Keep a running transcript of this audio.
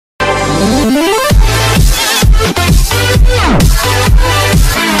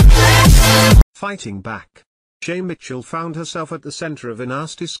Fighting back. Shay Mitchell found herself at the center of a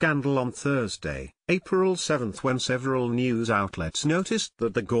nasty scandal on Thursday, April 7, when several news outlets noticed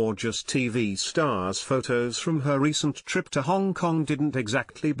that the gorgeous TV star's photos from her recent trip to Hong Kong didn't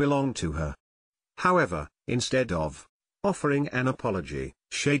exactly belong to her. However, instead of offering an apology,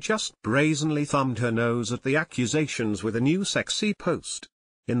 Shay just brazenly thumbed her nose at the accusations with a new sexy post.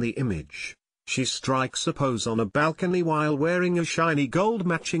 In the image, she strikes a pose on a balcony while wearing a shiny gold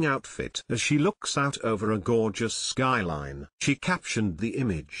matching outfit as she looks out over a gorgeous skyline. She captioned the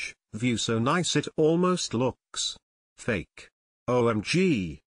image, "View so nice it almost looks fake.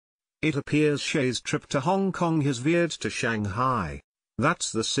 OMG. It appears Shay's trip to Hong Kong has veered to Shanghai. That's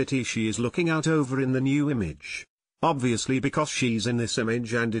the city she is looking out over in the new image. Obviously because she's in this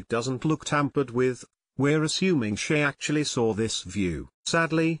image and it doesn't look tampered with, we're assuming Shay actually saw this view."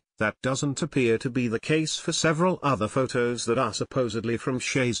 Sadly, that doesn't appear to be the case for several other photos that are supposedly from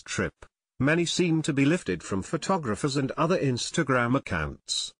Shay's trip. Many seem to be lifted from photographers and other Instagram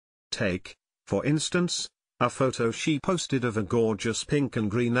accounts. Take, for instance, a photo she posted of a gorgeous pink and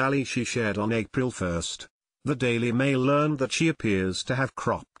green alley she shared on April 1. The Daily Mail learned that she appears to have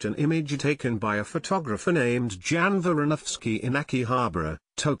cropped an image taken by a photographer named Jan Voronovsky in Akihabara,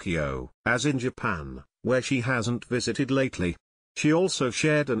 Tokyo, as in Japan, where she hasn't visited lately. She also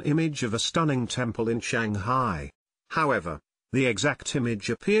shared an image of a stunning temple in Shanghai. However, the exact image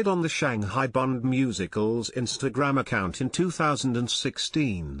appeared on the Shanghai Bond musical's Instagram account in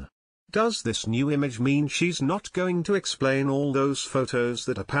 2016. Does this new image mean she's not going to explain all those photos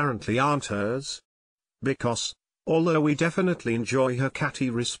that apparently aren't hers? Because, although we definitely enjoy her catty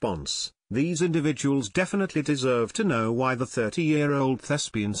response, these individuals definitely deserve to know why the 30-year-old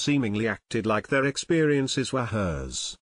thespian seemingly acted like their experiences were hers.